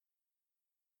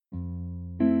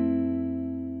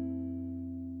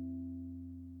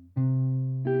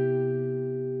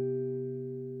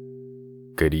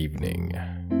Good evening,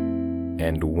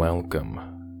 and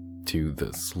welcome to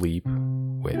the Sleep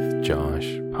with Josh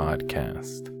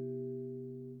podcast.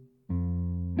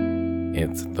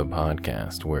 It's the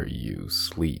podcast where you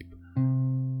sleep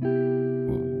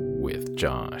with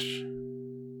Josh.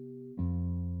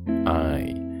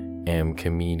 I am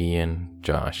comedian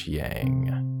Josh Yang,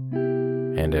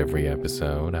 and every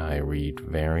episode I read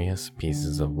various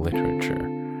pieces of literature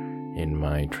in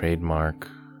my trademark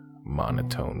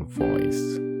monotone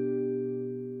voice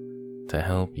to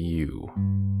help you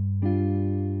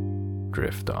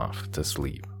drift off to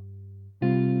sleep.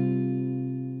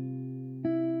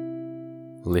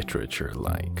 Literature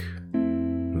like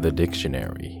the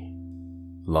dictionary,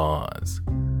 laws,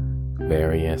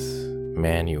 various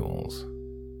manuals,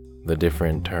 the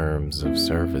different terms of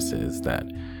services that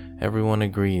everyone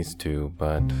agrees to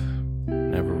but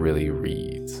never really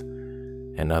reads,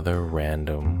 and other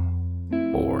random,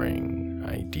 boring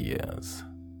ideas.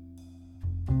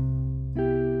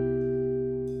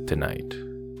 Tonight,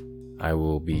 I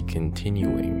will be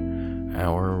continuing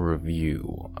our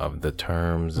review of the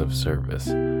terms of service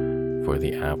for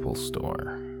the Apple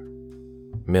Store.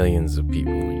 Millions of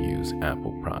people use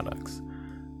Apple products,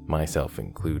 myself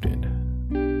included,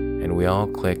 and we all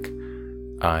click,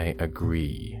 I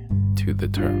agree to the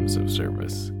terms of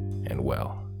service, and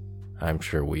well, I'm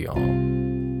sure we all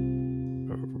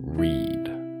read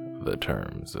the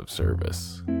terms of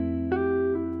service.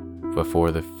 But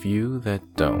for the few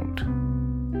that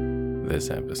don't, this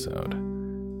episode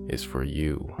is for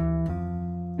you.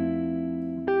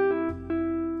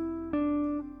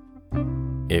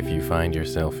 If you find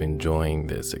yourself enjoying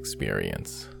this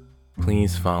experience,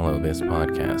 please follow this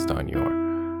podcast on your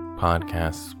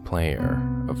podcast player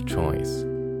of choice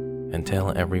and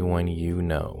tell everyone you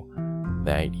know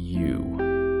that you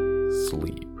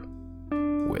sleep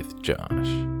with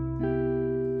Josh.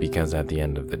 Because at the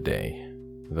end of the day,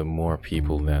 the more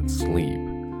people that sleep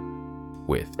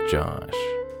with Josh,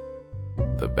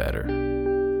 the better.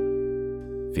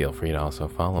 Feel free to also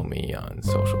follow me on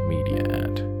social media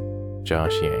at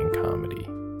Josh Yang Comedy.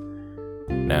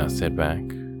 Now sit back,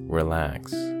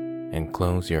 relax, and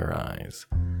close your eyes,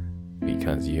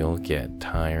 because you'll get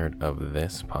tired of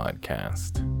this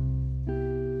podcast.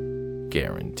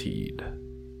 Guaranteed.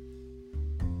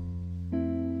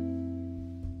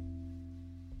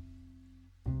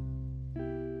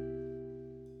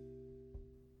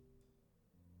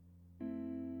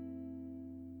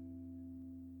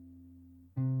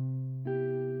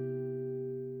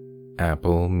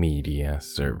 Apple Media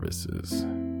Services.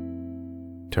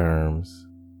 Terms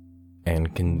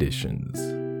and Conditions.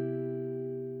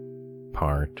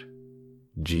 Part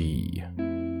G.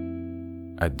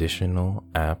 Additional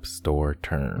App Store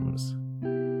Terms,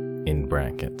 in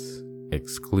brackets,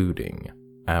 excluding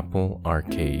Apple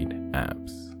Arcade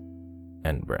apps,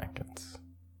 end brackets.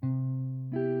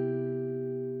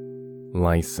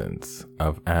 License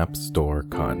of App Store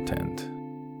content.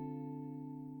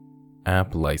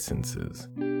 App licenses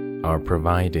are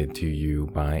provided to you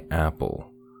by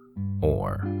Apple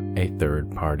or a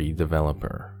third-party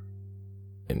developer,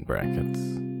 in brackets,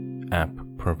 app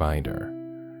provider,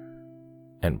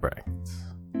 end brackets.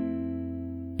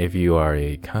 If you are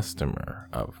a customer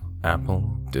of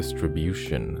Apple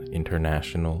Distribution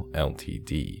International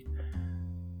Ltd.,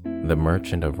 the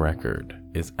merchant of record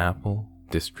is Apple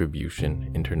Distribution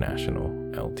International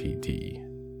Ltd.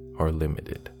 or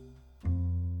Limited,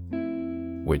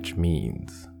 which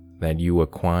means that you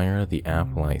acquire the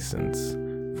app license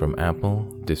from Apple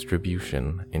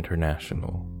Distribution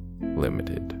International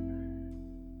Limited,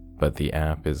 but the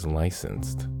app is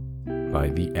licensed by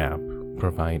the app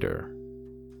provider.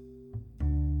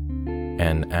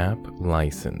 An app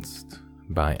licensed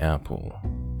by Apple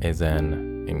is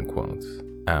an, in quotes,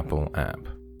 Apple app.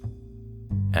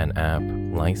 An app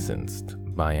licensed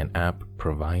by an app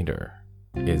provider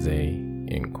is a,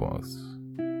 in quotes,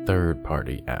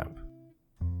 third-party app.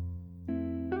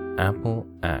 Apple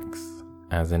acts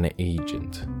as an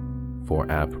agent for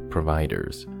app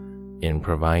providers in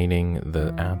providing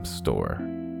the App Store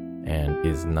and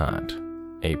is not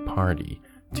a party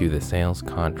to the sales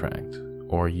contract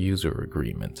or user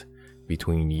agreement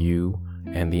between you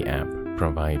and the app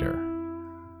provider.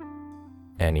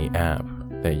 Any app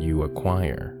that you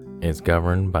acquire is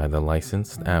governed by the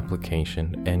Licensed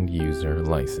Application and User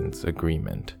License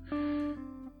Agreement,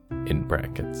 in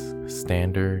brackets,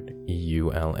 standard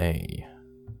EULA,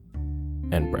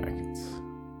 end brackets,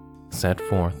 set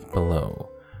forth below,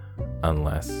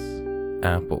 unless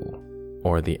Apple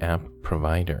or the app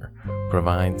provider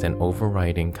provides an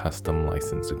overriding custom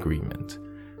license agreement,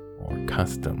 or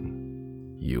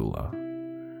custom EULA.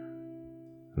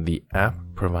 The app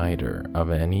provider of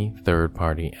any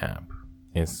third-party app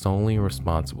is solely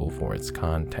responsible for its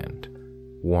content,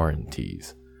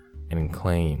 warranties, and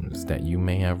claims that you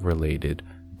may have related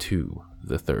to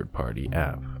the third-party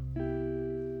app.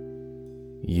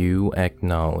 You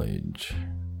acknowledge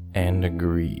and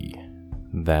agree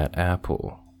that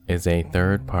Apple is a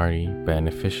third-party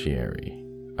beneficiary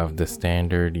of the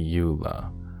standard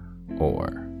EULA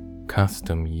or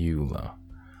custom EULA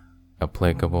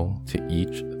applicable to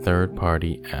each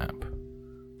third-party app,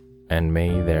 and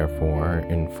may therefore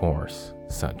enforce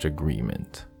such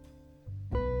agreement.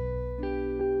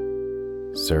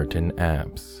 Certain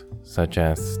apps, such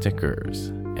as stickers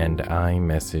and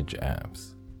iMessage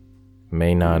apps,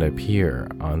 may not appear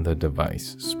on the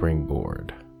device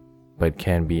springboard, but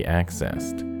can be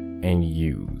accessed and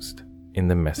used in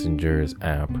the Messenger's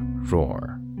app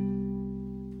drawer.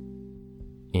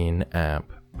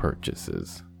 In-app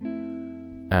purchases.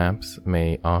 Apps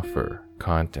may offer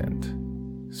content,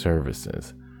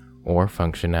 services, or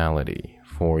functionality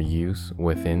for use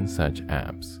within such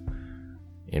apps,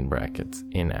 in brackets,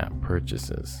 in-app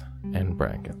purchases, end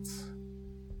brackets.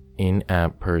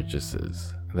 In-app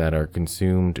purchases that are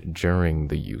consumed during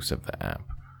the use of the app,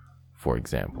 for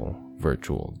example,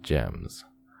 virtual gems,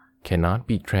 cannot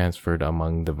be transferred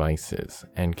among devices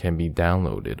and can be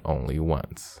downloaded only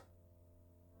once.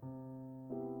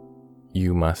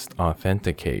 You must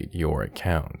authenticate your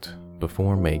account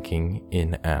before making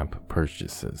in-app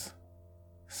purchases,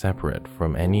 separate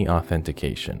from any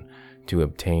authentication to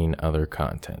obtain other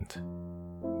content.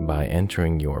 By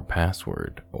entering your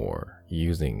password or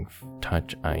using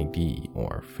Touch ID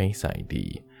or Face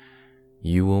ID,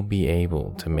 you will be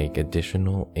able to make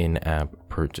additional in-app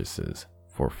purchases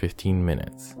for 15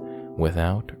 minutes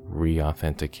without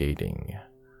re-authenticating,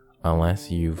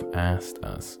 unless you've asked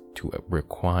us to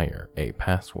require a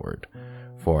password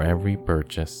for every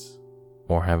purchase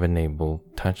or have enabled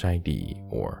Touch ID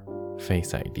or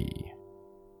Face ID.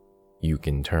 You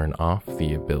can turn off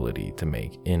the ability to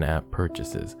make in-app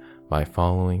purchases by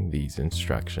following these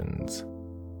instructions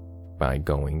by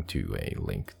going to a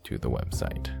link to the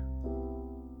website.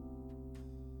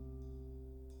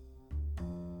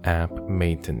 App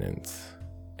maintenance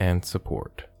and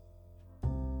support.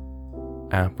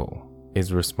 Apple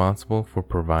is responsible for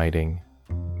providing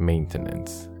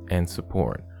maintenance and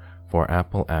support for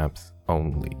Apple apps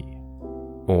only,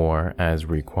 or as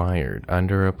required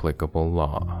under applicable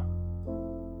law.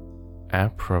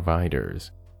 App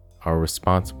providers are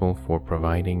responsible for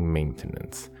providing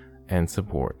maintenance and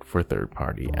support for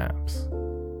third-party apps.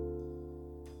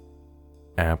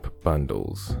 App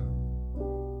bundles.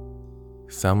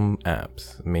 Some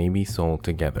apps may be sold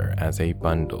together as a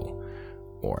bundle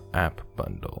or app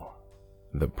bundle.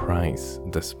 The price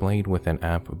displayed with an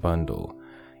app bundle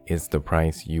is the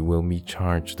price you will be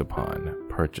charged upon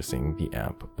purchasing the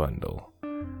app bundle.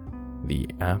 The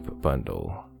app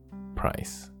bundle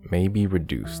price may be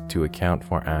reduced to account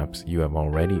for apps you have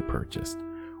already purchased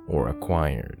or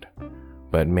acquired,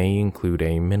 but may include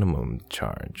a minimum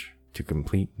charge to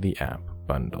complete the app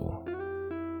bundle.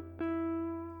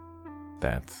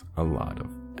 That's a lot of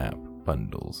app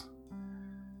bundles.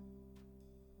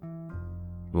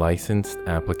 Licensed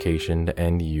Application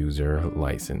End User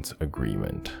License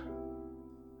Agreement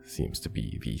seems to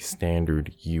be the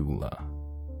standard EULA.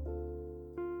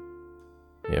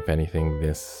 If anything,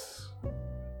 this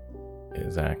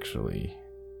is actually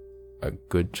a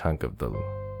good chunk of the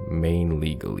main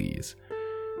legalese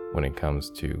when it comes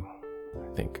to,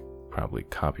 I think, probably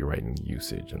copyright and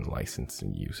usage and license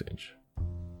and usage.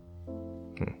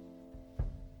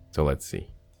 So let's see.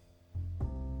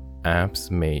 Apps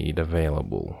made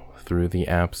available through the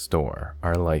App Store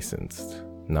are licensed,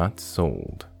 not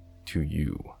sold, to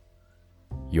you.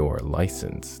 Your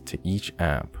license to each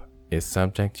app is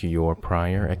subject to your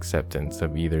prior acceptance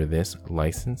of either this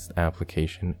Licensed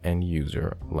Application End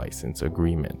User License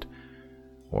Agreement,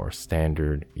 or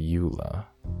standard EULA,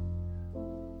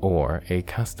 or a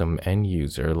custom End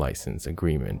User License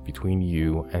Agreement between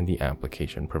you and the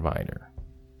application provider,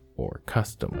 or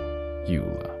custom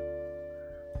EULA,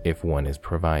 if one is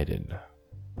provided.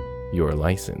 Your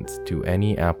license to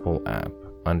any Apple app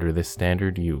under the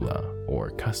standard EULA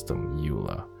or custom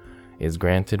EULA is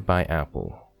granted by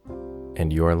Apple,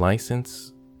 and your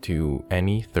license to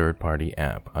any third-party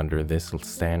app under this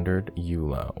standard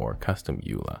EULA or custom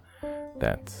EULA,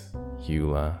 that's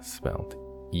EULA spelled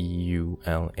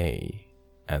EULA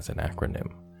as an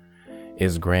acronym,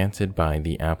 is granted by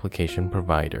the application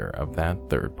provider of that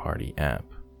third-party app.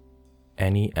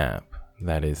 Any app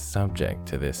that is subject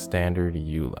to this standard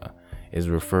EULA is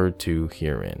referred to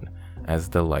herein as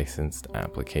the licensed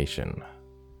application.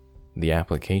 The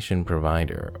application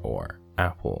provider, or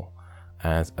Apple,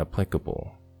 as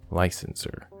applicable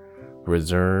licensor,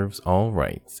 reserves all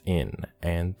rights in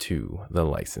and to the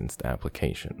licensed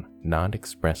application not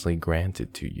expressly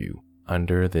granted to you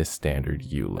under this standard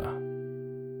EULA.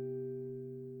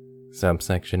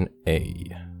 Subsection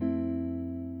A.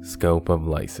 Scope of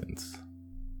license.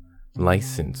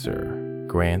 Licensor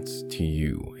grants to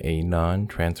you a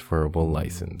non-transferable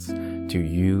license to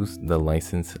use the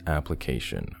license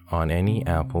application on any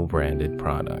Apple-branded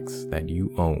products that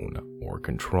you own or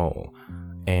control,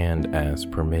 and as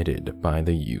permitted by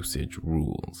the usage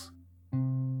rules.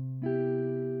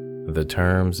 The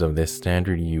terms of this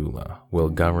standard EULA will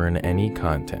govern any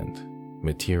content,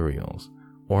 materials,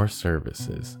 or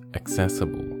services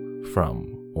accessible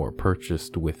from or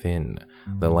purchased within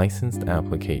the licensed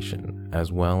application,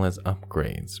 as well as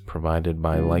upgrades provided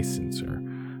by licensor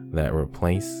that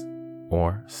replace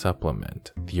or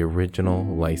supplement the original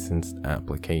licensed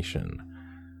application,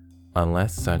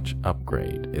 unless such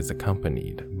upgrade is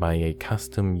accompanied by a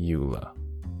custom EULA,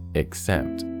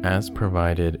 except as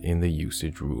provided in the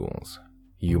usage rules.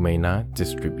 You may not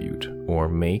distribute or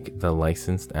make the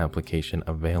licensed application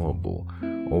available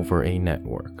over a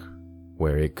network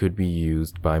where it could be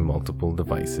used by multiple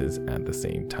devices at the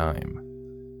same time.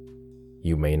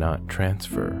 You may not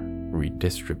transfer,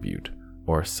 redistribute,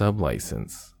 or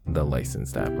sublicense the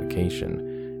licensed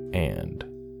application, and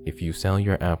if you sell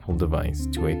your Apple device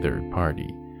to a third party,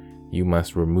 you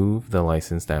must remove the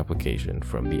licensed application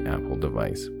from the Apple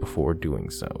device before doing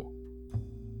so.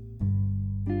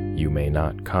 You may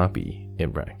not copy, in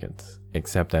brackets,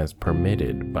 except as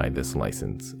permitted by this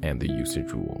license and the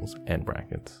usage rules, end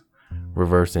brackets,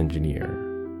 reverse engineer,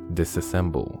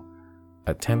 disassemble,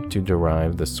 attempt to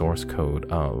derive the source code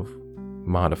of,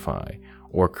 modify,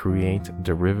 or create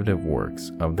derivative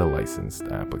works of the licensed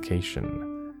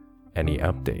application, any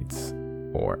updates,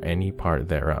 or any part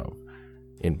thereof,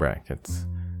 in brackets,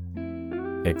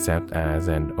 except as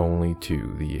and only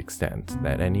to the extent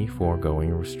that any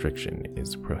foregoing restriction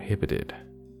is prohibited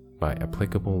by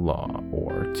applicable law,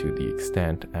 or to the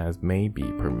extent as may be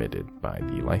permitted by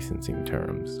the licensing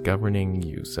terms governing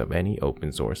use of any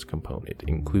open source component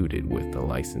included with the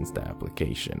licensed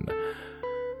application,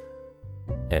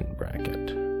 end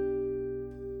bracket.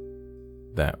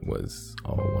 That was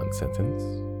all one sentence.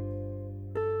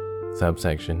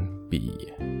 Subsection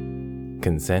B.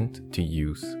 Consent to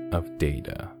use of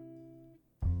data.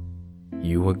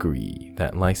 You agree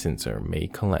that licensor may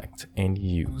collect and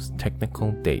use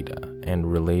technical data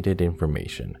and related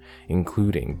information,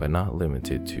 including but not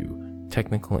limited to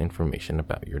technical information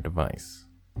about your device,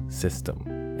 system,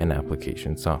 and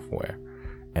application software,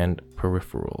 and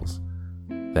peripherals,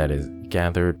 that is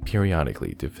gathered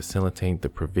periodically to facilitate the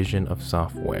provision of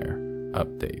software,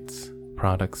 updates,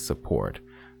 product support,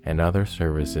 and other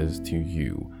services to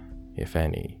you, if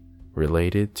any,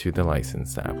 related to the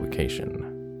licensed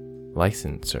application.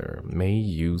 Licensor may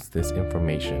use this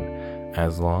information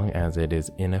as long as it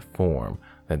is in a form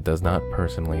that does not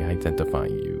personally identify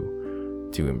you,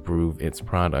 to improve its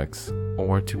products,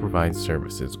 or to provide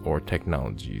services or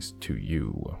technologies to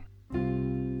you.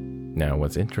 Now,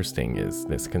 what's interesting is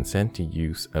this consent to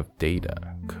use of data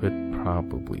could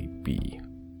probably be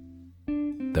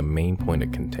the main point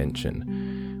of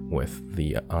contention with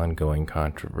the ongoing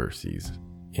controversies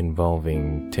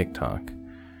involving TikTok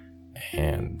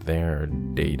and their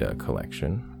data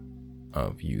collection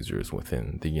of users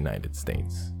within the United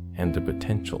States, and the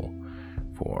potential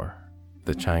for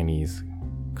the Chinese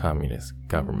Communist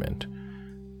government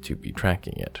to be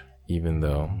tracking it, even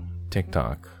though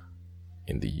TikTok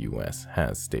in the US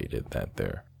has stated that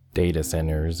their data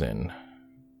centers and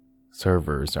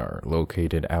servers are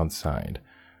located outside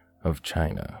of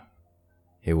China.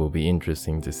 It will be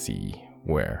interesting to see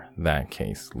where that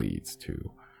case leads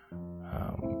to.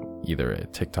 Either a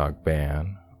TikTok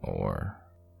ban or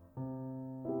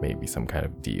maybe some kind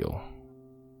of deal.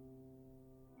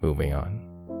 Moving on.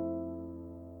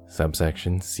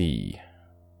 Subsection C.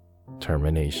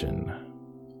 Termination.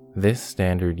 This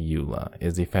standard EULA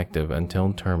is effective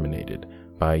until terminated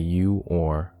by you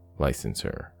or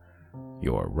licensor.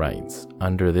 Your rights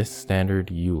under this standard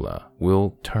EULA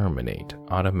will terminate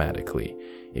automatically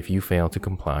if you fail to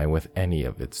comply with any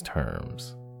of its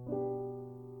terms.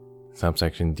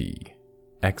 Subsection D.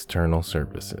 External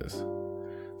services.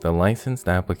 The licensed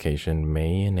application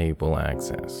may enable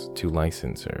access to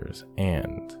licensors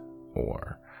and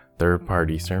or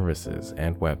third-party services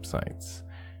and websites,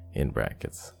 in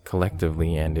brackets,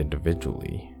 collectively and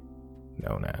individually,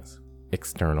 known as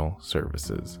external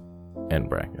services, end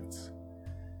brackets.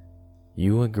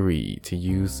 You agree to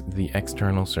use the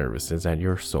external services at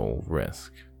your sole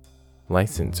risk.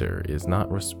 licensor is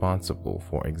not responsible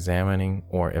for examining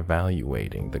or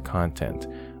evaluating the content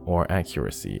or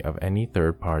accuracy of any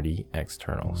third-party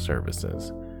external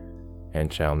services,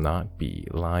 and shall not be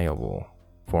liable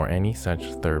for any such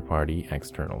third-party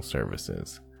external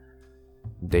services.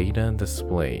 Data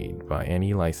displayed by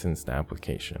any licensed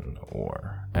application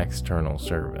or external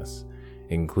service,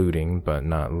 including but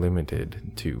not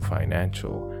limited to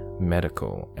financial,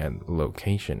 medical, and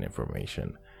location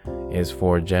information, is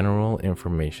for general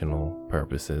informational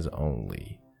purposes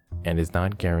only, and is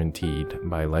not guaranteed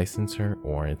by licensor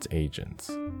or its agents.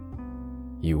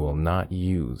 You will not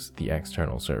use the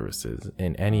external services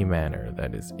in any manner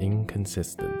that is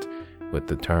inconsistent with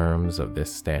the terms of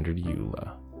this standard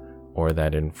EULA, or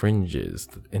that infringes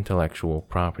the intellectual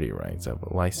property rights of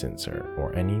a licensor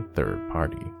or any third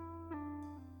party.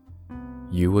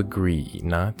 You agree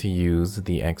not to use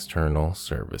the external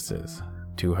services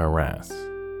to harass,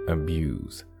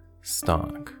 abuse,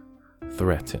 stalk,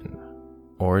 threaten,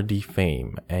 or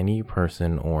defame any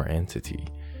person or entity,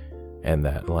 and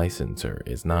that licensor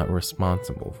is not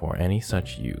responsible for any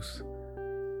such use.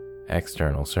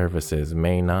 External services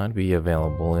may not be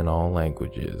available in all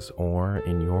languages or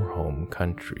in your home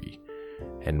country,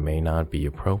 and may not be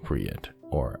appropriate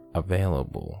or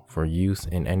available for use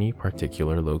in any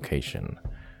particular location.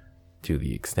 To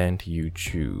the extent you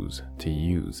choose to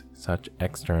use such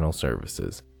external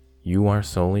services, you are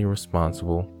solely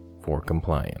responsible for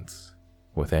compliance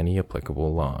with any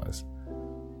applicable laws.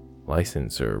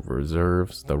 Licensor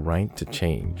reserves the right to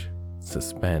change,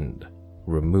 suspend,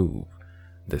 remove,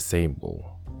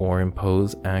 disable, or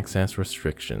impose access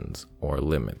restrictions or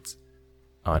limits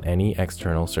on any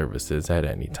external services at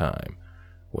any time,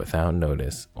 without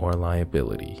notice or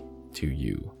liability to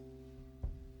you.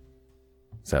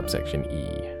 Subsection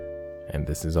E, and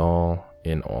this is all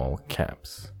in all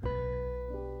caps,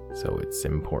 so it's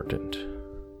important.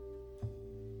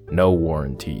 No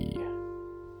warranty.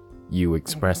 You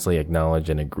expressly acknowledge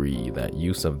and agree that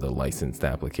use of the licensed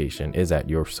application is at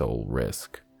your sole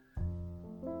risk,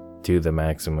 to the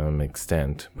maximum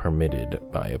extent permitted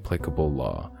by applicable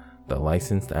law. The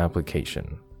licensed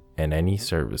application and any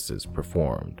services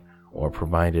performed or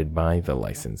provided by the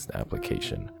licensed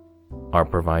application are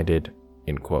provided,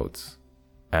 in quotes,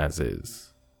 as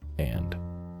is, and,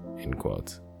 in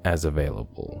quotes, as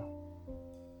available,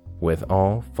 with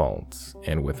all faults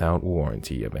and without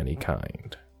warranty of any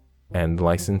kind. And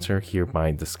licensor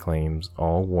hereby disclaims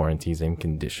all warranties and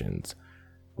conditions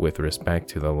with respect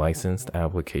to the licensed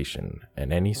application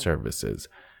and any services,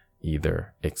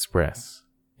 either express,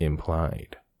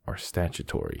 implied, or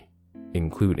statutory,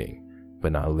 including,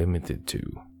 but not limited to,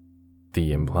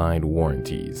 the implied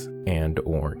warranties and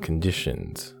or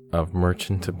conditions of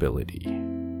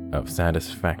merchantability, of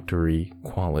satisfactory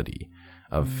quality,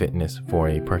 of fitness for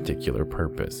a particular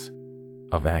purpose,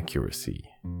 of accuracy,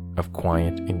 of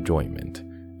quiet enjoyment,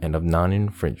 and of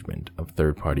non-infringement of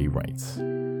third-party rights.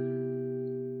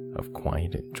 Of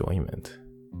quiet enjoyment,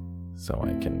 so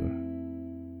I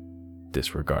can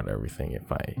disregard everything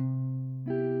if I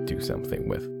do something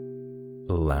with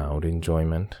loud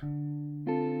enjoyment.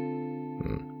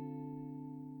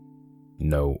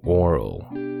 No oral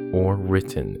or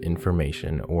written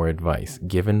information or advice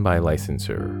given by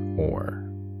licensor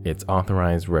or its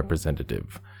authorized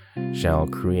representative shall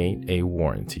create a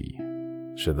warranty.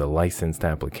 Should the licensed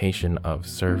application of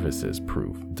services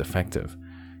prove defective,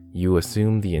 you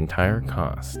assume the entire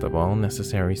cost of all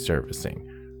necessary servicing,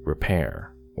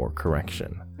 repair, or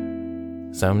correction.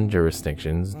 Some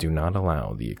jurisdictions do not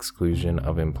allow the exclusion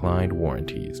of implied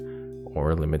warranties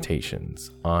or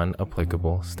limitations on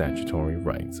applicable statutory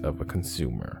rights of a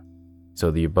consumer,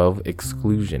 so the above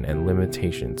exclusion and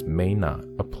limitations may not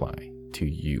apply to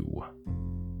you.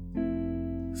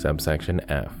 Subsection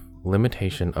F,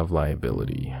 limitation of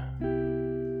liability.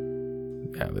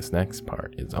 Now this next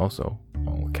part is also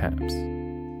all caps.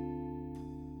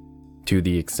 To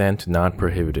the extent not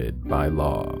prohibited by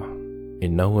law,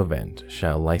 in no event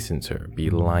shall licensor be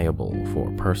liable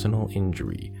for personal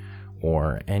injury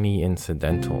or any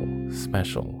incidental,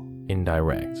 special,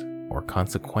 indirect, or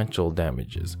consequential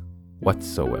damages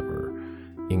whatsoever,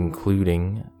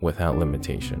 including, without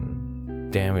limitation,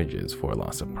 damages for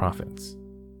loss of profits,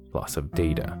 loss of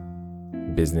data,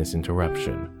 business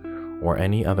interruption, or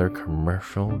any other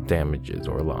commercial damages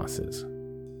or losses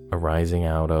arising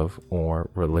out of or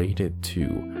related to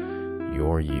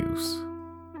your use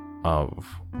of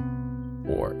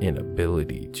or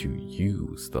inability to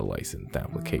use the licensed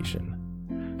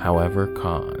application, however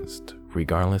caused,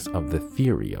 regardless of the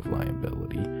theory of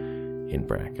liability, in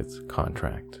brackets,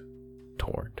 contract,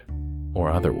 tort, or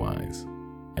otherwise,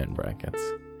 end brackets,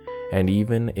 and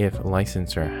even if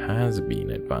licensor has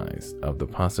been advised of the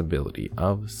possibility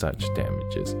of such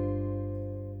damages.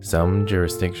 Some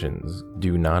jurisdictions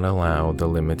do not allow the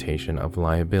limitation of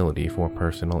liability for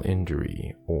personal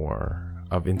injury or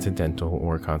of incidental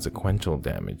or consequential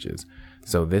damages,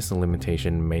 so this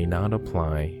limitation may not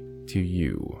apply to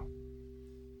you.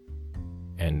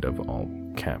 End of all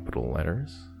capital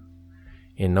letters.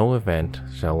 In no event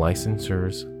shall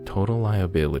licensor's total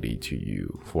liability to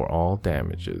you for all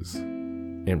damages,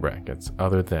 in brackets,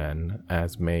 other than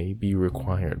as may be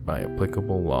required by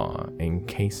applicable law in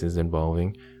cases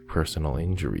involving personal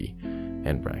injury,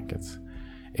 end brackets,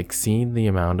 exceed the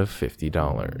amount of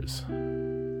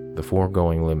 $50. The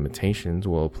foregoing limitations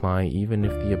will apply even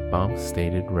if the above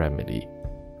stated remedy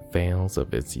fails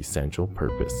of its essential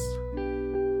purpose.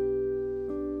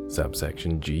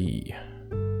 Subsection G.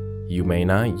 You may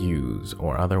not use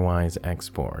or otherwise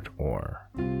export or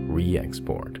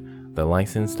re-export the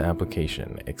licensed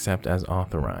application except as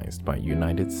authorized by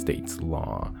United States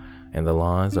law and the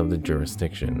laws of the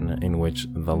jurisdiction in which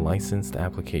the licensed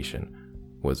application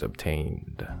was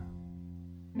obtained.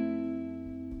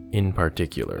 In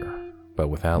particular, but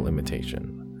without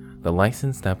limitation, the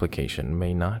licensed application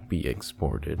may not be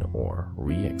exported or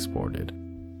re-exported: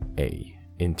 A.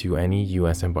 into any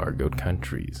U.S. embargoed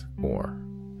countries, or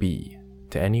B.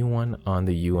 to anyone on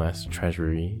the U.S.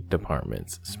 Treasury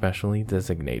Department's specially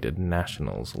designated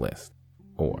nationals list,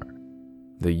 or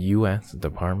the U.S.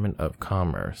 Department of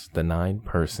Commerce denied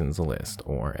persons list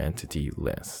or entity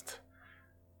list.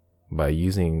 By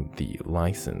using the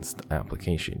licensed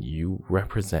application, you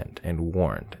represent and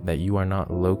warrant that you are not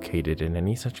located in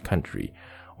any such country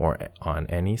or on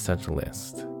any such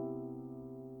list.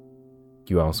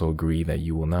 You also agree that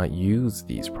you will not use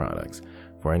these products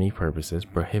for any purposes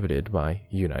prohibited by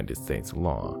United States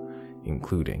law,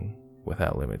 including,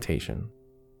 without limitation,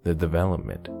 the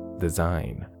development,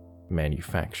 design,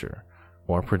 manufacture,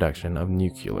 or production of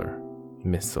nuclear,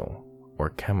 missile,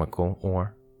 or chemical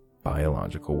or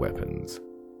biological weapons.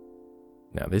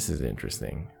 Now this is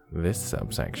interesting. This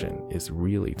subsection is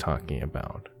really talking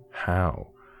about how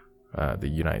the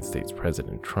United States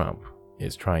President Trump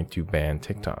is trying to ban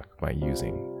TikTok by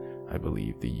using, I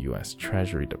believe, the U.S.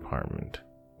 Treasury Department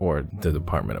or the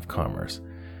Department of Commerce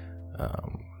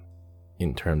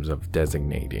in terms of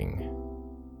designating,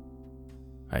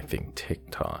 I think,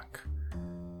 TikTok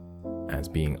as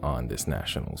being on this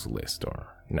nationals list or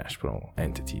national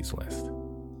entities list.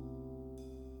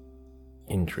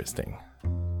 Interesting.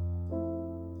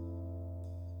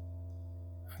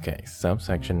 Okay,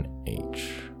 subsection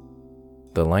H.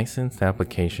 The licensed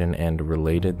application and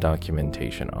related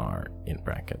documentation are,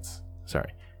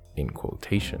 in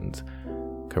quotations,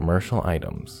 commercial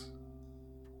items,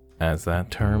 as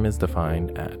that term is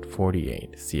defined at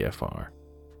 48 CFR,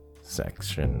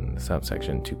 subsection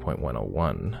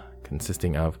 2.101,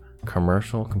 consisting of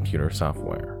commercial computer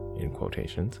software, in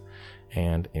quotations,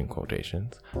 and, in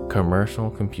quotations, commercial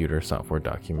computer software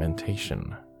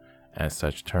documentation, as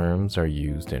such terms are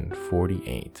used in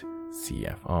 48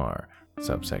 CFR,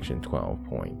 subsection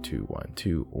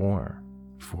 12.212, or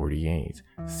 48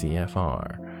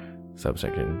 CFR,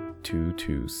 subsection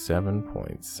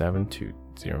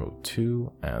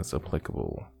 227.7202 as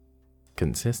applicable,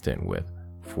 consistent with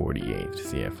 48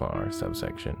 CFR,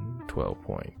 subsection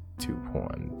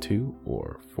 12.212,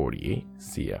 or 48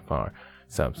 CFR,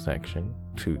 subsection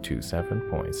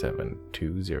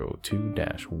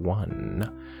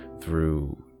 227.7202-1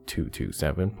 through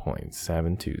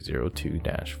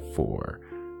 227.7202-4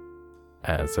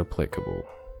 as applicable.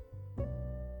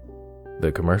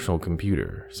 The commercial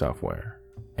computer software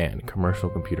and commercial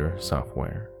computer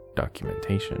software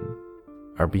documentation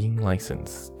are being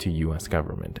licensed to U.S.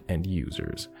 government and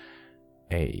users,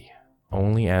 A,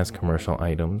 only as commercial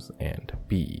items, and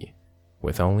B,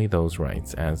 with only those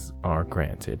rights as are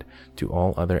granted to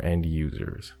all other end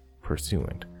users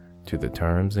pursuant to the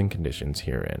terms and conditions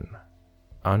herein.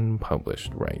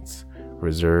 Unpublished rights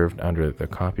reserved under the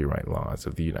copyright laws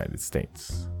of the United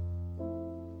States.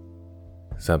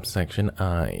 Subsection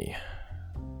I.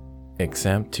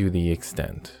 Except to the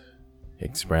extent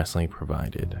expressly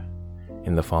provided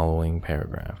in the following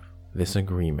paragraph, this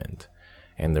agreement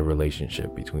and the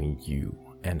relationship between you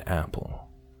and Apple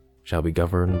shall be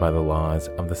governed by the laws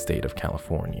of the state of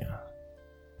California,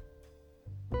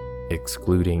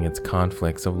 excluding its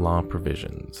conflicts of law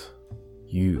provisions.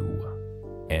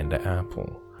 You and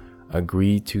Apple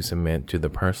agree to submit to the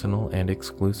personal and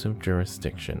exclusive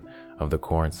jurisdiction of the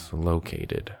courts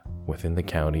located within the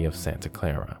county of Santa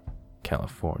Clara,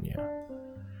 California,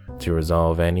 to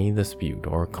resolve any dispute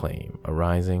or claim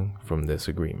arising from this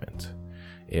agreement,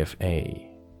 if A,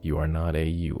 You are not a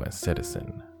U.S.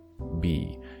 citizen.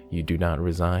 B. You do not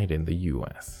reside in the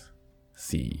U.S.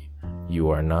 C. You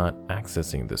are not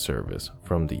accessing the service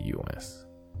from the U.S.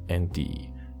 And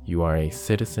D. You are a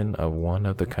citizen of one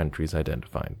of the countries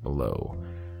identified below.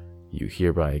 You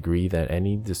hereby agree that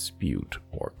any dispute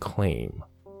or claim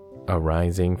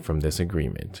arising from this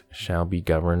agreement shall be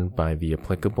governed by the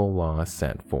applicable laws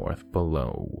set forth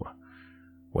below,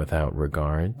 without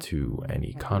regard to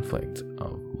any conflict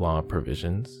of law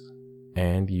provisions,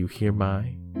 and you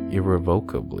hereby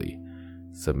irrevocably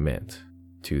submit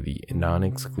to the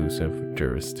non-exclusive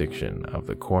jurisdiction of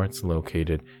the courts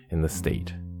located in the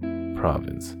state,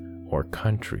 province, or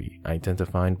country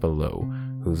identified below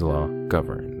whose law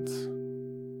governs.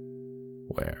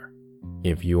 Where,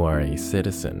 if you are a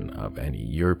citizen of any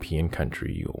European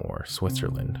country or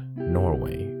Switzerland,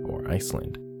 Norway, or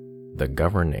Iceland, the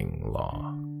governing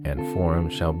law and forum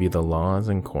shall be the laws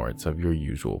and courts of your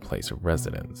usual place of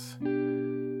residence.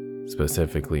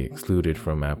 Specifically excluded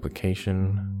from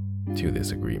application to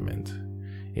this agreement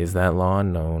is that law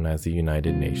known as the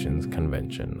United Nations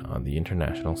Convention on the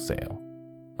International Sale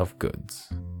of Goods.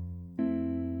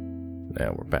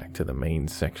 Now we're back to the main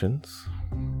sections.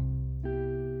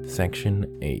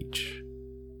 Section H.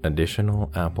 Additional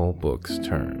Apple Books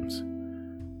Terms.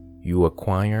 You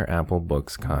acquire Apple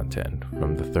Books content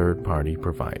from the third-party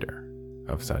provider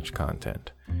of such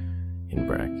content, in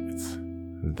brackets,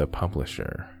 the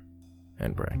publisher,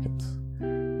 end brackets,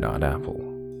 not Apple.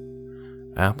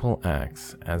 Apple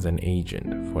acts as an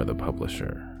agent for the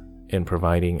publisher in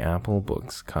providing Apple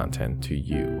Books content to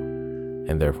you,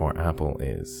 and therefore Apple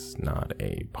is not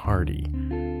a party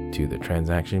to the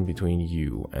transaction between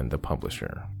you and the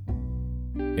publisher.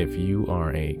 If you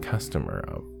are a customer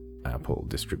of Apple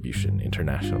Distribution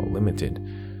International Limited,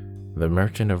 the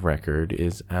merchant of record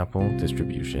is Apple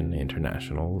Distribution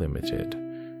International Limited,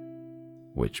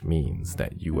 which means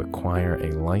that you acquire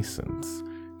a license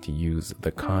to use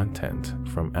the content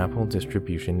from Apple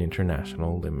Distribution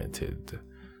International Limited,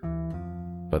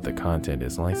 but the content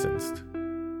is licensed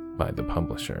by the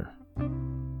publisher.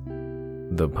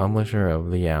 The publisher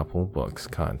of the Apple Books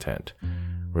content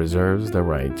reserves the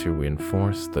right to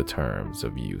enforce the terms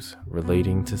of use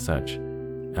relating to such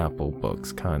Apple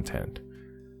Books content.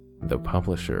 The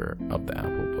publisher of the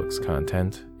Apple Books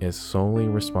content is solely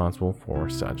responsible for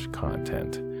such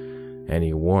content.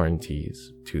 Any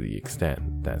warranties, to the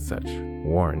extent that such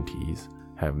warranties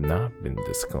have not been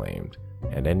disclaimed,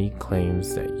 and any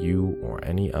claims that you or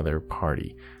any other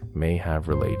party may have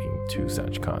relating to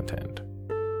such content.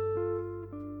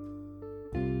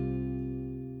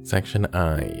 Section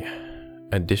I.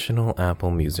 Additional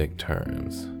Apple Music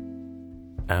Terms.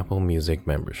 Apple Music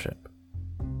Membership.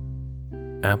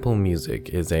 Apple Music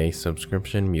is a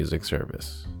subscription music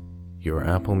service. Your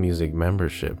Apple Music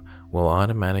membership will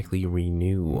automatically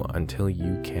renew until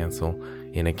you cancel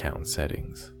in account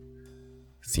settings.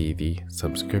 See the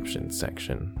subscription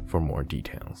section for more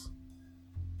details.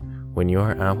 When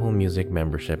your Apple Music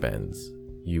membership ends,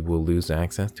 you will lose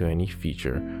access to any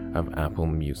feature of Apple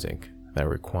Music that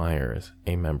requires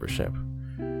a membership,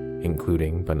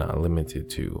 including but not limited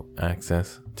to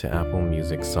access to Apple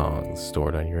Music songs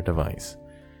stored on your device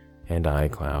and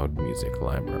iCloud Music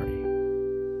Library.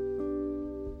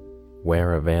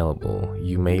 Where available,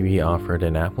 you may be offered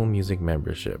an Apple Music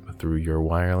membership through your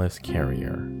wireless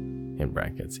carrier, in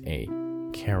brackets, a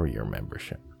carrier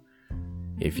membership.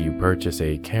 If you purchase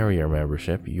a carrier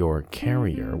membership, your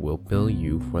carrier will bill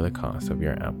you for the cost of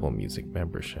your Apple Music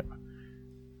membership.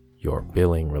 Your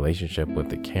billing relationship with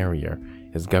the carrier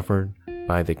is governed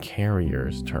by the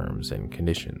carrier's terms and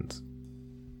conditions,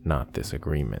 not this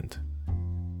agreement.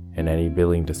 And any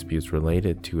billing disputes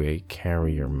related to a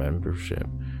carrier membership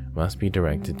must be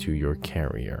directed to your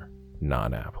carrier,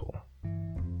 not Apple.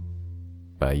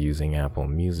 By using Apple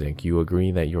Music, you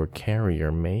agree that your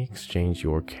carrier may exchange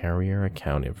your carrier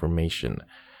account information,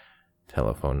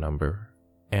 telephone number,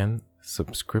 and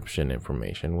subscription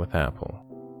information with Apple,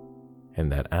 and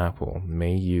that Apple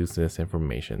may use this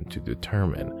information to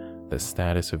determine the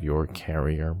status of your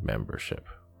carrier membership.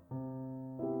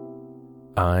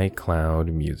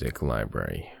 iCloud Music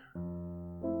Library.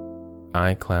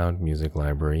 iCloud Music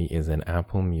Library is an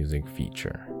Apple Music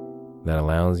feature that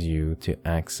allows you to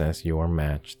access your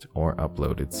matched or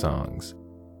uploaded songs,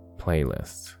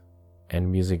 playlists,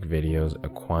 and music videos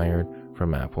acquired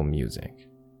from Apple Music,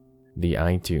 the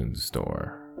iTunes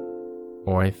Store,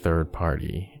 or a third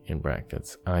party, in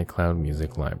brackets, iCloud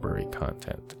Music Library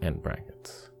content, end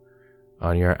brackets,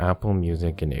 on your Apple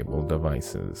Music enabled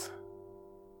devices.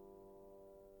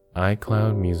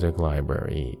 iCloud Music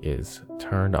Library is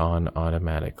turned on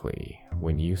automatically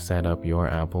when you set up your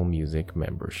Apple Music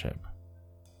membership.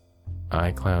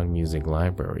 iCloud Music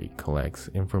Library collects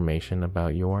information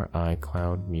about your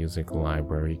iCloud Music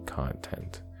Library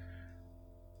content.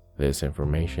 This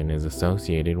information is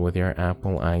associated with your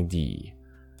Apple ID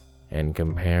and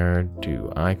compared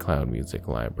to iCloud Music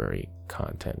Library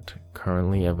content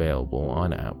currently available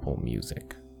on Apple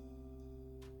Music.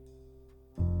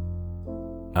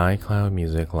 iCloud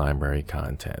Music Library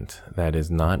content that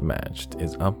is not matched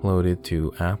is uploaded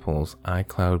to Apple's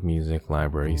iCloud Music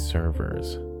Library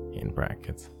servers in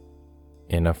brackets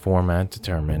in a format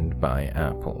determined by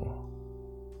Apple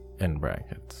in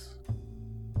brackets.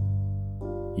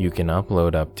 You can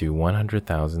upload up to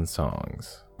 100,000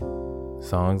 songs.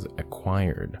 Songs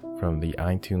acquired from the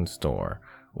iTunes Store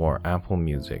or Apple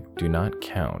Music do not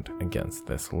count against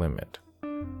this limit.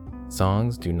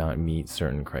 Songs do not meet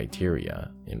certain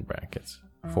criteria in brackets.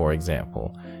 For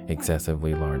example,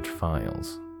 excessively large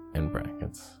files in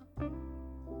brackets,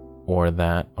 or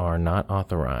that are not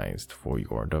authorized for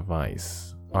your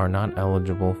device, are not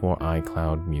eligible for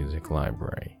iCloud Music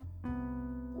Library.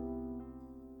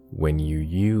 When you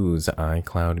use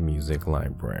iCloud Music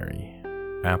Library,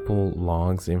 Apple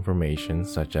logs information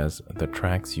such as the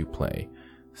tracks you play,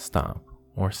 stop,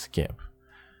 or skip,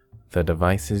 the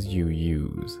devices you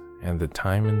use, and the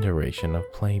time and duration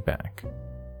of playback.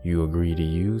 You agree to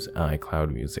use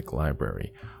iCloud Music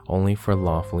Library only for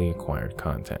lawfully acquired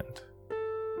content.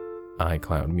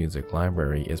 iCloud Music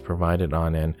Library is provided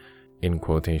on an, in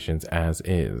quotations,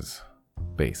 as-is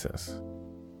basis,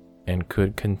 and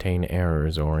could contain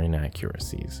errors or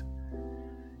inaccuracies.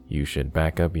 You should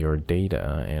back up your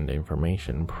data and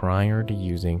information prior to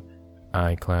using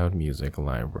iCloud Music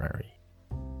Library.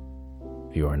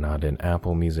 If you are not an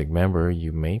Apple Music member,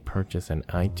 you may purchase an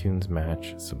iTunes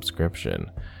Match subscription,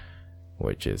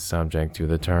 which is subject to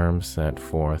the terms set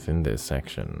forth in this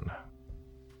section.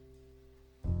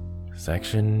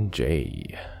 Section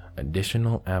J.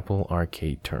 Additional Apple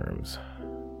Arcade Terms.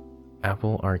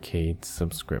 Apple Arcade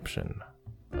Subscription.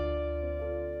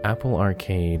 Apple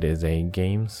Arcade is a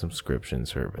game subscription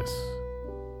service.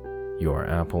 Your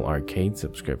Apple Arcade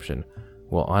subscription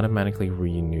will automatically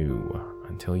renew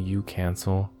until you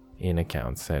cancel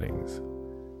in-account settings.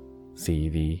 See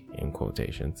the, in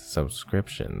quotations,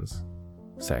 subscriptions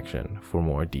section for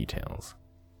more details.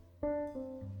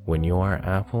 When your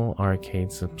Apple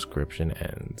Arcade subscription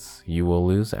ends, you will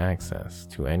lose access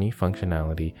to any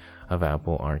functionality of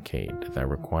Apple Arcade that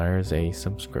requires a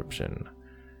subscription,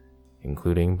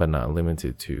 including but not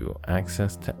limited to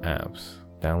access to apps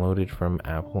downloaded from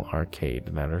Apple Arcade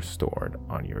that are stored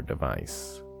on your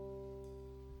device.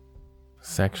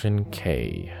 Section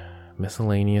K.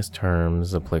 Miscellaneous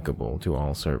terms applicable to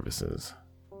all services.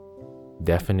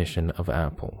 Definition of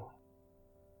Apple.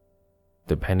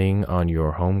 Depending on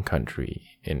your home country,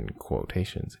 in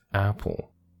quotations,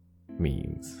 Apple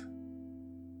means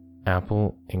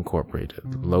Apple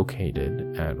Incorporated,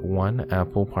 located at 1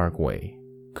 Apple Parkway,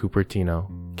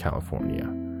 Cupertino, California,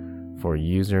 for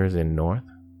users in North,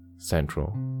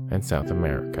 Central, and South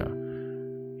America,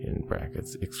 in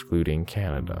brackets excluding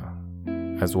Canada,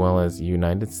 as well as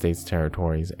United States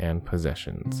territories and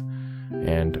possessions,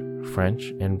 and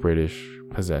French and British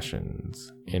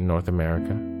possessions in North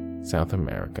America, South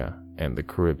America, and the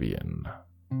Caribbean.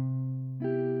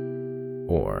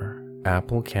 Or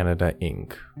Apple Canada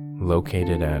Inc.,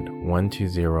 located at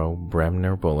 120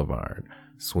 Bremner Boulevard,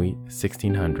 Suite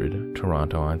 1600,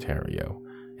 Toronto, Ontario,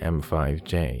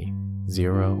 M5J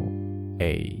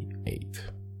 0A8.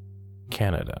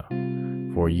 Canada,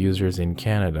 for users in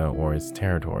Canada or its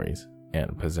territories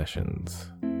and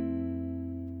possessions.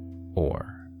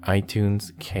 Or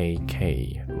iTunes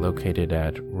KK, located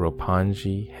at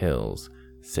Roppongi Hills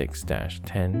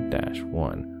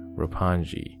 6-10-1,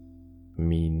 Roppongi,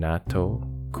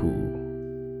 Minato-ku,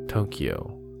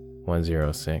 Tokyo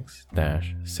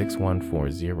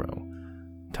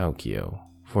 106-6140, Tokyo,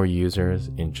 for users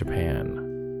in Japan.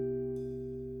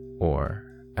 Or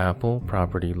Apple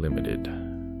Property Limited,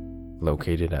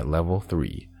 located at Level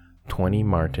 3, 20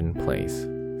 Martin Place,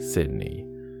 Sydney,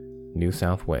 New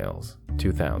South Wales,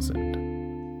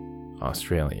 2000.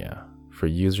 Australia, for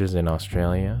users in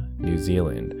Australia, New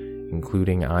Zealand,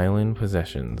 including island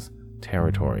possessions,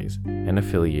 territories, and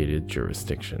affiliated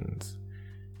jurisdictions.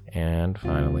 And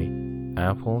finally,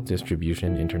 Apple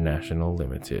Distribution International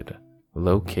Limited,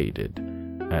 located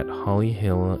at Holly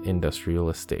Hill Industrial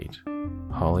Estate,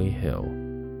 Holly Hill,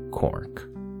 Cork,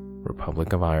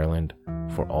 Republic of Ireland,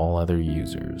 for all other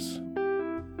users.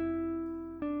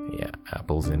 Yeah,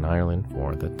 Apple's in Ireland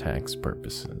for the tax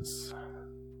purposes.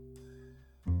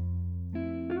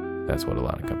 That's what a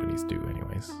lot of companies do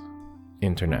anyways.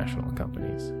 international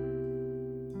companies.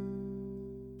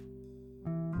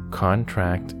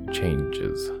 Contract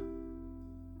changes.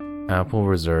 Apple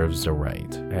reserves the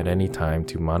right at any time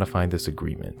to modify this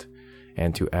agreement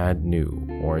and to add new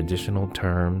or additional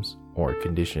terms or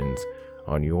conditions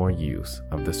on your use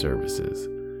of the services.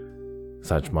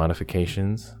 Such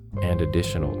modifications and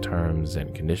additional terms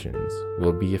and conditions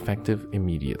will be effective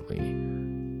immediately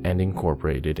and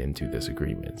incorporated into this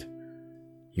agreement.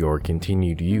 Your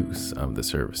continued use of the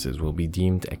services will be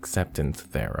deemed acceptance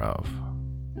thereof.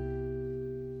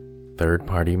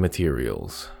 Third-party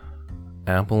materials.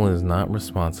 Apple is not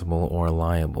responsible or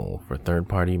liable for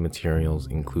third-party materials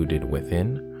included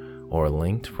within or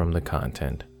linked from the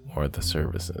content or the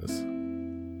services.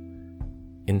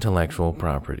 Intellectual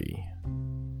property.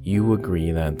 You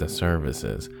agree that the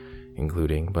services,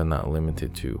 including but not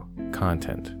limited to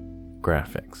content,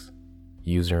 graphics,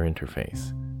 user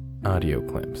interface, audio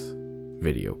clips,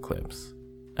 video clips,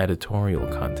 editorial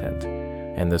content,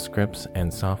 and the scripts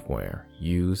and software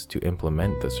used to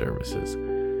implement the services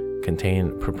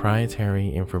contain proprietary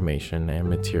information and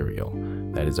material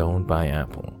that is owned by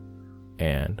Apple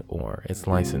and or its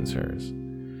licensors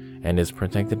and is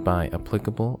protected by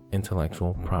applicable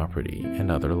intellectual property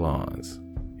and other laws,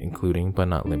 including but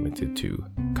not limited to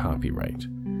copyright.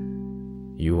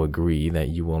 You agree that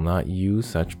you will not use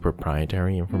such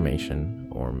proprietary information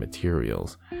or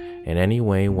materials in any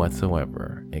way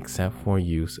whatsoever except for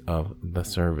use of the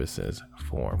services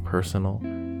for personal,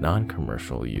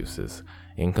 non-commercial uses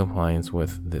in compliance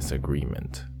with this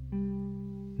agreement.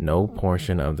 No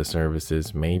portion of the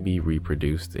services may be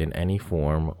reproduced in any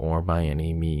form or by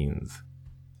any means,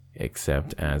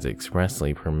 except as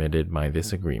expressly permitted by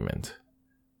this agreement.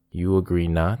 You agree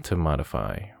not to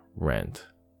modify, rent,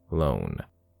 loan,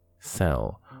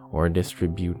 sell, or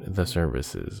distribute the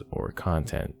services or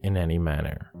content in any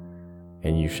manner,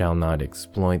 and you shall not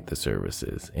exploit the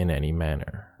services in any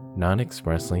manner not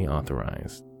expressly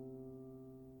authorized.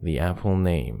 The Apple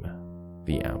name,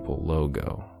 the Apple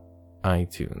logo,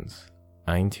 iTunes,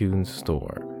 iTunes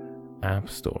Store, App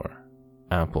Store,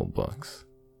 Apple Books,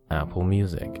 Apple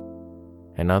Music,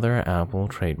 and other Apple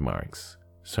trademarks,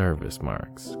 service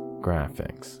marks,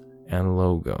 graphics, and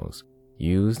logos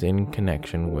used in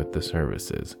connection with the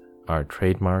services are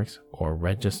trademarks or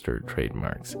registered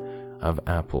trademarks of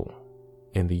Apple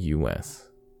in the US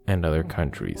and other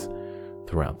countries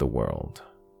throughout the world.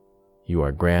 You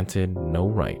are granted no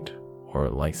right or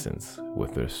license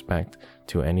with respect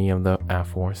to any of the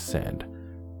aforesaid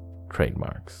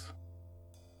trademarks.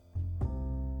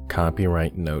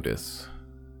 Copyright notice.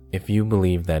 If you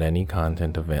believe that any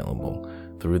content available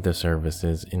through the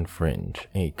services infringe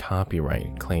a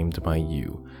copyright claimed by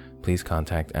you, please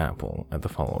contact Apple at the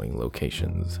following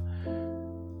locations.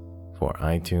 For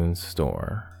iTunes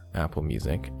Store, Apple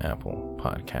Music, Apple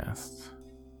Podcasts.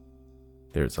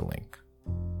 There's a link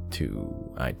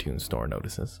to iTunes Store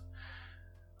notices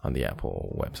on the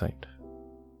Apple website.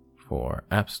 For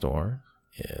App Store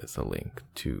is a link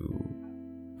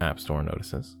to App Store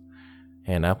notices.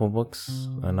 And Apple Books,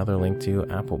 another link to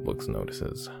Apple Books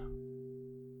notices.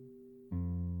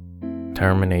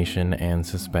 Termination and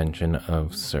suspension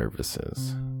of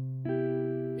services.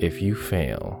 If you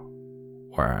fail,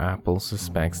 or Apple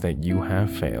suspects that you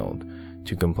have failed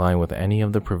to comply with any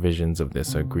of the provisions of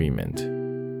this agreement,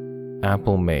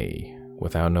 Apple may,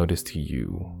 without notice to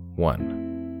you,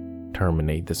 1.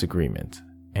 Terminate this agreement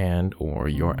and or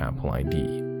your Apple ID,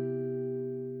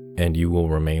 and you will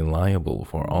remain liable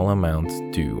for all amounts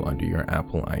due under your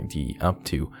Apple ID up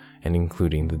to and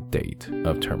including the date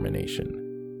of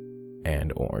termination,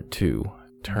 and or 2.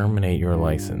 Terminate your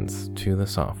license to the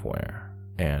software,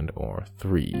 and or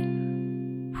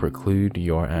 3. Preclude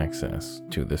your access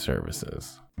to the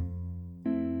services.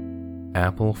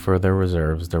 Apple further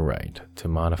reserves the right to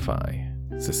modify,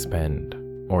 suspend,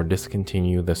 or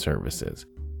discontinue the services,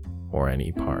 or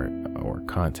any part or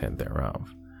content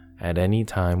thereof, at any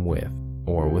time with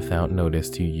or without notice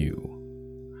to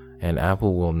you, and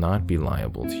Apple will not be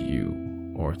liable to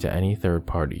you or to any third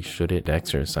party should it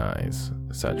exercise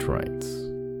such rights.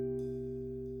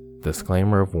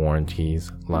 Disclaimer of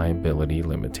warranties, liability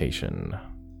limitation.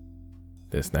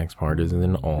 This next part is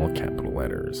in all capital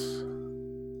letters.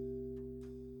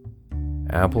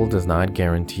 Apple does not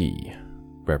guarantee,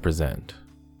 represent,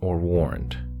 or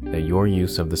warrant that your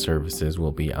use of the services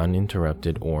will be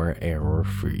uninterrupted or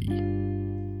error-free,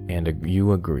 and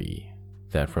you agree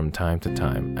that from time to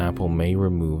time Apple may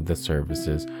remove the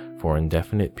services for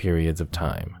indefinite periods of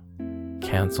time,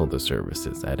 cancel the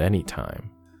services at any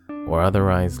time, or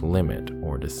otherwise limit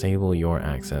or disable your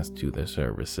access to the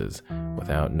services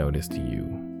without notice to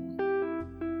you.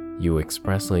 You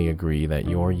expressly agree that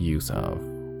your use of,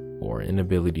 or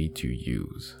inability to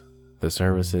use, the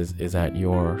services is at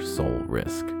your sole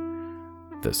risk.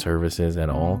 The services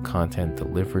and all content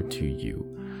delivered to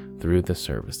you through the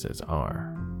services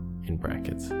are, in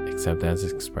brackets, except as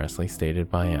expressly stated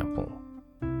by Apple,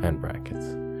 end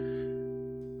brackets,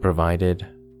 provided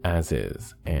as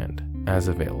is and as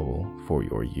available for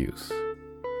your use,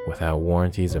 without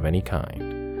warranties of any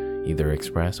kind, either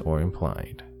express or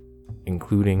implied,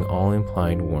 including all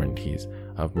implied warranties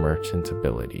of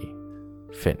merchantability,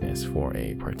 fitness for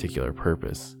a particular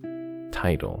purpose,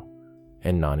 title,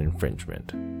 and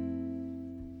non-infringement.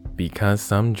 Because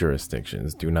some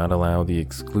jurisdictions do not allow the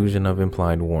exclusion of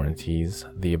implied warranties,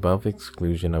 the above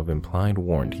exclusion of implied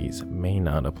warranties may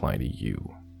not apply to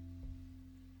you.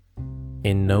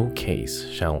 In no case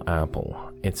shall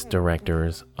Apple, its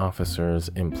directors, officers,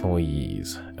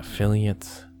 employees,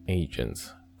 affiliates,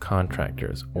 agents,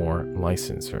 contractors, or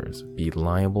licensors be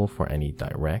liable for any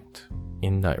direct,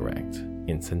 indirect,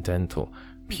 incidental,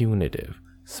 punitive,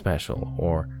 special,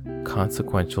 or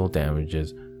consequential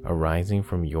damages arising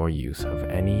from your use of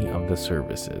any of the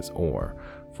services or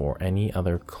for any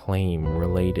other claim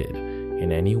related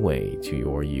in any way to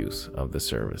your use of the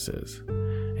services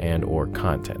and or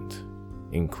content,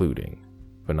 including,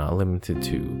 but not limited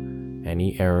to,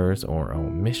 any errors or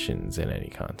omissions in any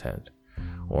content,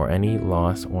 or any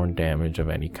loss or damage of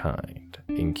any kind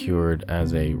incurred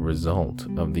as a result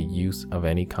of the use of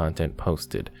any content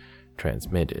posted,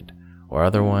 transmitted, or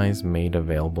otherwise made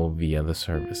available via the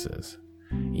services,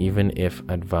 even if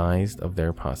advised of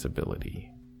their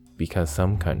possibility, because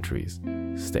some countries,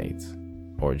 states,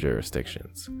 or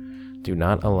jurisdictions do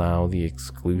not allow the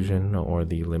exclusion or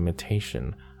the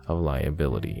limitation of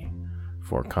liability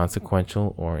for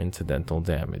consequential or incidental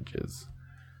damages.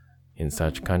 In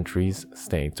such countries,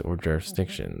 states, or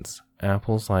jurisdictions,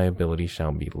 Apple's liability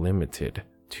shall be limited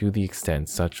to the extent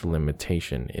such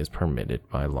limitation is permitted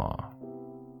by law.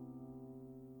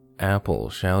 Apple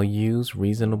shall use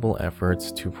reasonable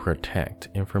efforts to protect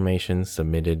information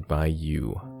submitted by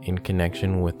you in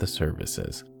connection with the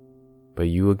services, but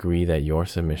you agree that your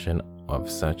submission of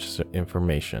such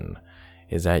information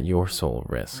is at your sole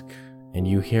risk, and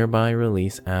you hereby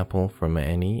release Apple from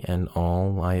any and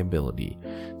all liability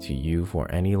to you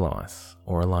for any loss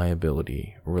or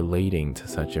liability relating to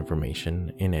such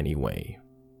information in any way.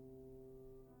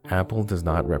 Apple does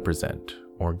not represent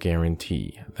or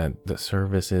guarantee that the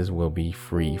services will be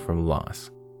free from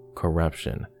loss,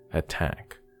 corruption,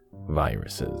 attack,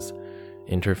 viruses,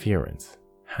 interference,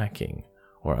 hacking,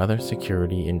 or other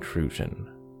security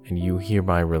intrusion, and you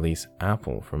hereby release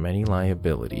Apple from any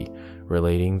liability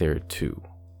relating thereto.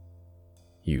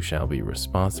 You shall be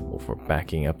responsible for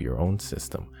backing up your own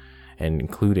system and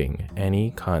including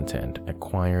any content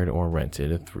acquired or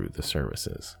rented through the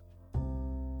services.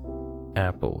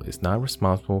 Apple is not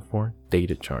responsible for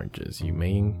data charges you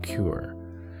may incur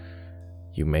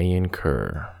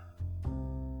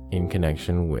in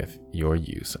connection with your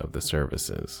use of the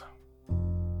services.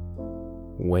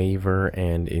 Waiver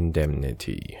and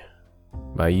indemnity.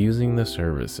 By using the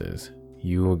services,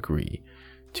 you agree,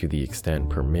 to the extent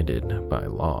permitted by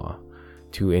law,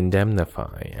 to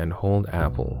indemnify and hold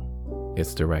Apple,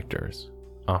 its directors,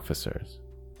 officers,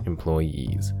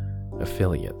 employees,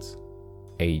 affiliates,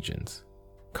 agents,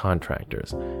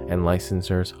 contractors, and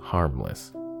licensors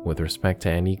harmless with respect to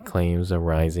any claims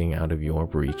arising out of your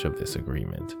breach of this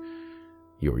agreement,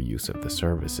 your use of the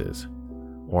services,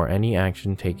 or any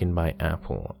action taken by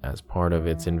Apple as part of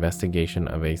its investigation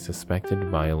of a suspected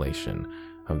violation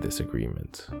of this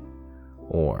agreement,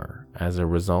 or as a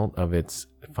result of its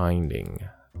finding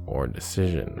or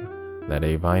decision that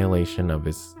a violation of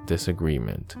its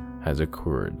disagreement has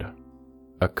occurred.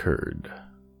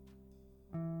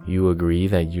 You agree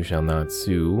that you shall not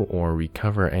sue or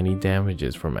recover any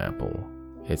damages from Apple,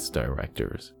 its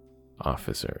directors,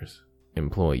 officers,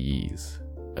 employees,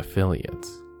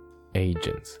 affiliates,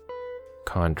 agents,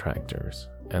 contractors,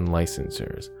 and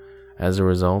licensors as a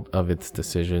result of its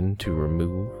decision to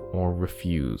remove or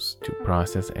refuse to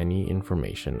process any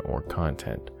information or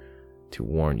content, to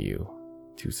warn you,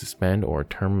 to suspend or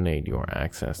terminate your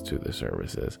access to the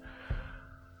services,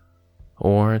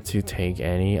 or to take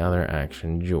any other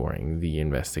action during the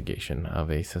investigation of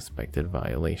a suspected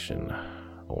violation,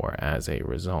 or as a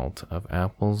result of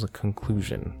Apple's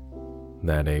conclusion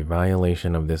that a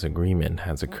violation of this agreement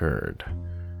has occurred.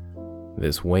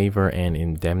 This waiver and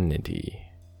indemnity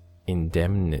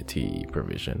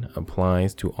provision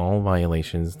applies to all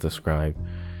violations described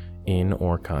in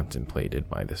or contemplated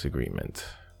by this agreement.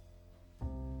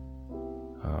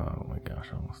 Oh my gosh,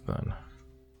 almost done.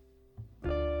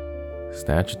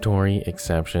 Statutory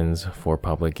exceptions for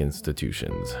public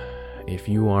institutions. If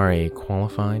you are a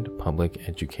qualified public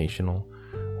educational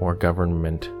or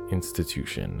government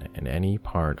institution and any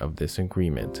part of this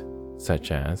agreement,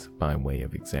 such as, by way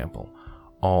of example,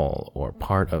 all or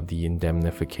part of the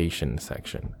indemnification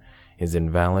section, is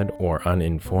invalid or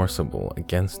unenforceable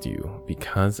against you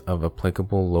because of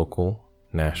applicable local,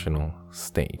 national,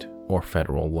 state, or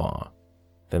federal law,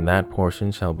 then that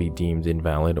portion shall be deemed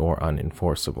invalid or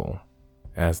unenforceable,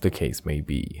 as the case may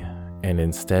be, and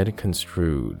instead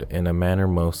construed in a manner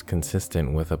most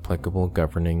consistent with applicable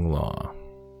governing law,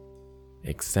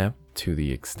 except to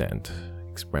the extent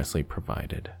expressly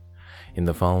provided in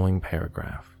the following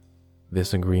paragraph.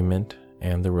 This agreement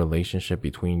and the relationship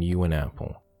between you and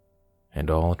Apple, and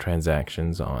all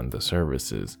transactions on the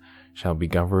services, shall be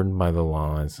governed by the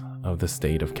laws of the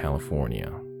state of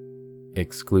California,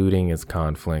 excluding its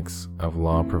conflicts of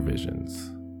law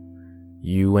provisions.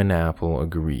 You and Apple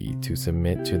agree to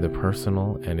submit to the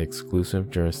personal and exclusive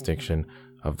jurisdiction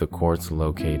of the courts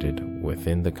located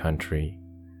within the county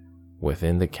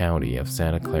of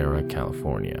Santa Clara,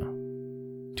 California,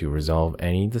 to resolve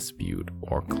any dispute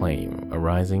or claim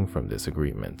arising from this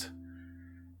agreement.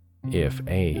 If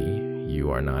A,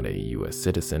 you are not a U.S.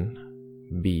 citizen,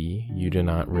 B, you do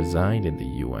not reside in the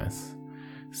U.S.,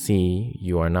 C,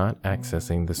 you are not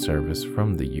accessing the service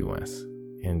from the U.S.,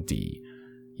 and D,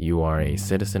 you are a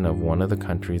citizen of one of the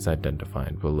countries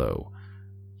identified below,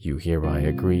 you hereby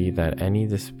agree that any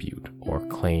dispute or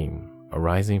claim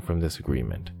arising from this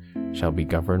agreement shall be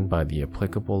governed by the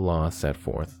applicable law set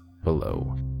forth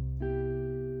below,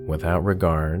 without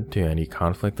regard to any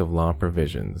conflict of law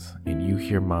provisions, and you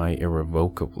hereby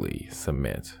irrevocably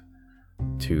submit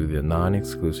to the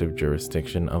non-exclusive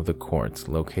jurisdiction of the courts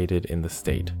located in the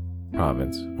state,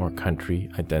 province, or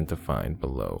country identified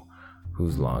below,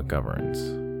 whose law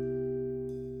governs.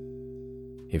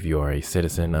 If you are a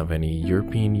citizen of any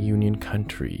European Union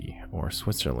country, or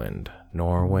Switzerland,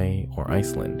 Norway, or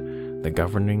Iceland, the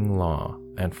governing law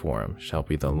and forum shall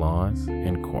be the laws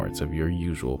and courts of your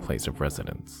usual place of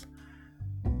residence.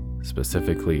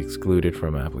 Specifically excluded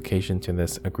from application to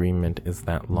this agreement is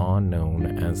that law known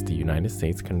as the United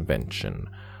States Convention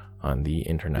on the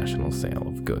International Sale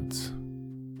of Goods.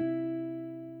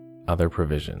 Other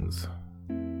provisions.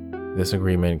 This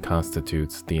agreement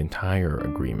constitutes the entire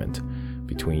agreement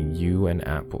between you and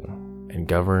Apple and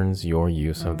governs your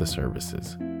use of the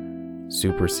services,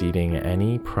 superseding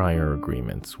any prior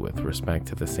agreements with respect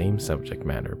to the same subject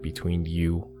matter between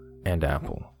you and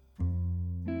Apple.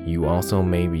 You also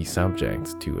may be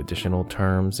subject to additional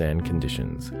terms and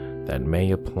conditions that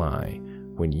may apply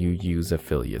when you use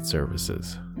affiliate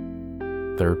services,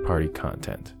 third-party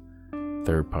content,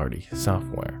 third-party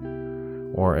software,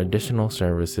 or additional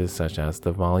services such as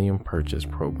the volume purchase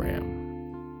program.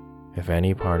 If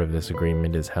any part of this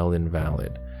agreement is held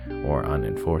invalid or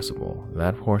unenforceable,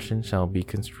 that portion shall be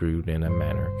construed in a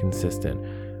manner consistent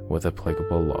with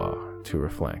applicable law to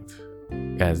reflect,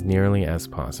 as nearly as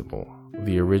possible,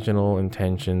 the original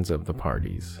intentions of the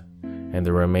parties, and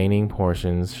the remaining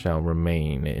portions shall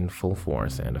remain in full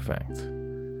force and effect.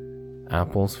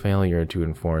 Apple's failure to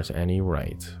enforce any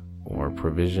right or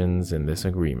provisions in this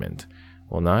agreement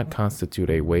will not constitute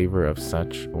a waiver of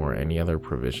such or any other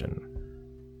provision.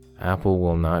 Apple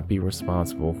will not be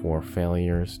responsible for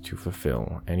failures to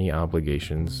fulfill any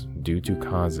obligations due to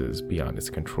causes beyond its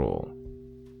control.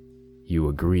 You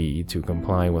agree to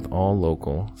comply with all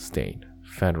local, state,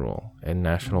 federal, and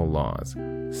national laws,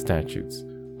 statutes,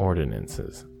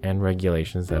 ordinances, and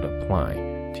regulations that apply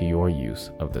to your use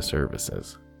of the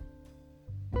services.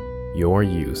 Your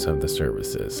use of the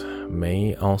services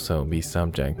may also be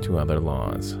subject to other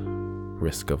laws.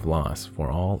 Risk of loss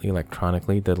for all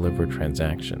electronically delivered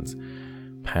transactions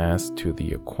passed to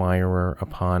the acquirer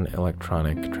upon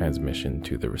electronic transmission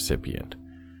to the recipient.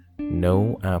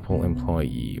 No Apple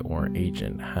employee or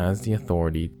agent has the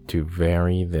authority to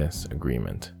vary this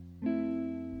agreement.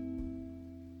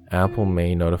 Apple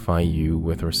may notify you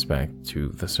with respect to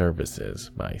the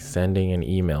services by sending an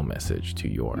email message to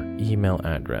your email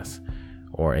address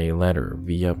or a letter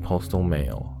via postal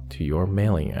mail to your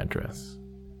mailing address,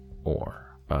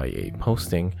 or by a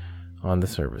posting on the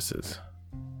services.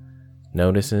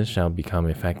 Notices shall become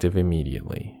effective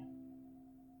immediately.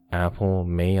 Apple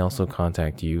may also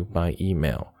contact you by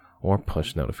email or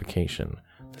push notification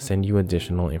to send you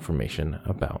additional information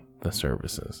about the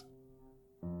services.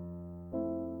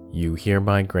 You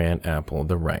hereby grant Apple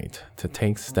the right to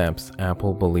take steps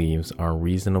Apple believes are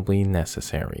reasonably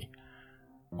necessary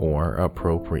or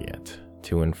appropriate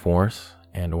to enforce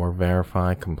and or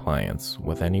verify compliance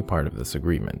with any part of this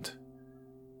agreement.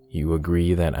 You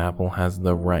agree that Apple has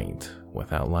the right,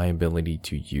 without liability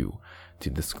to you, to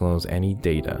disclose any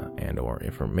data and/or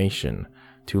information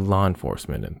to law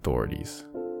enforcement authorities,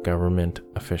 government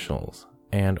officials,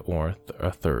 and/or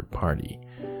a third party,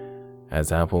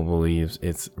 as Apple believes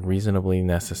it's reasonably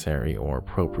necessary or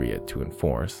appropriate to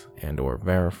enforce and/or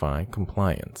verify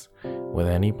compliance with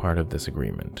any part of this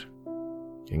agreement,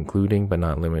 including but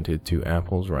not limited to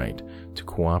Apple's right to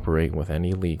cooperate with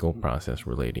any legal process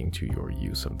relating to your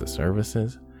use of the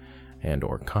services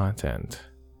and/or content,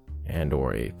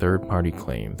 and/or a third-party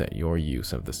claim that your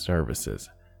use of the services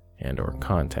and/or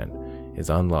content is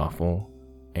unlawful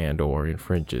and/or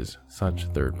infringes such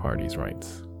third parties'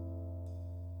 rights.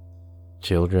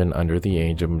 Children under the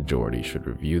age of majority should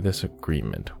review this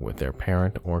agreement with their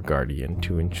parent or guardian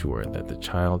to ensure that the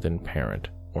child and parent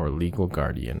or legal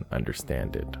guardian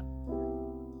understand it.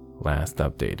 Last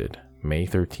updated May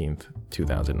 13th,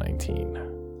 2019.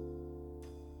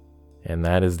 And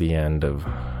that is the end of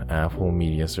Apple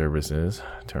Media Services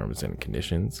Terms and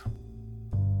Conditions.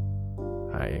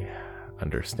 I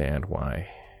understand why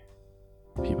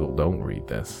people don't read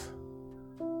this.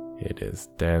 It is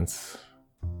dense,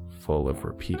 full of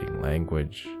repeating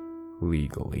language,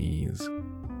 legalese,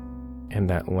 and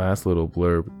that last little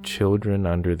blurb, children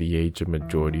under the age of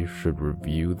majority should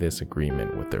review this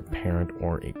agreement with their parent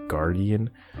or a guardian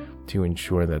to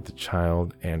ensure that the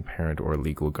child and parent or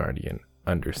legal guardian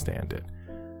understand it.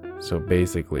 So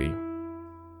basically,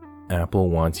 Apple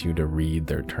wants you to read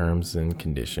their terms and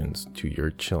conditions to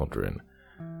your children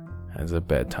as a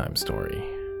bedtime story.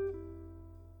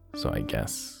 So I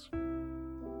guess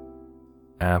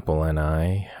Apple and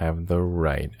I have the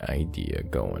right idea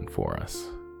going for us.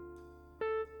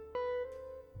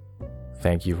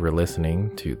 Thank you for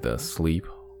listening to the Sleep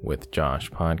with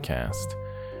Josh podcast.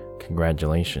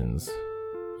 Congratulations,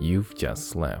 you've just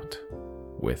slept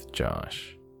with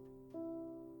Josh.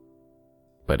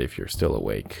 But if you're still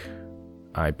awake,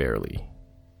 I barely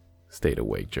stayed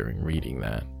awake during reading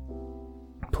that.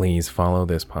 Please follow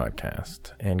this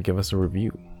podcast and give us a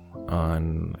review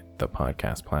on the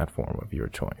podcast platform of your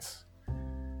choice.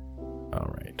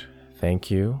 All right. Thank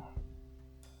you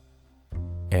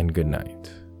and good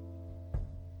night.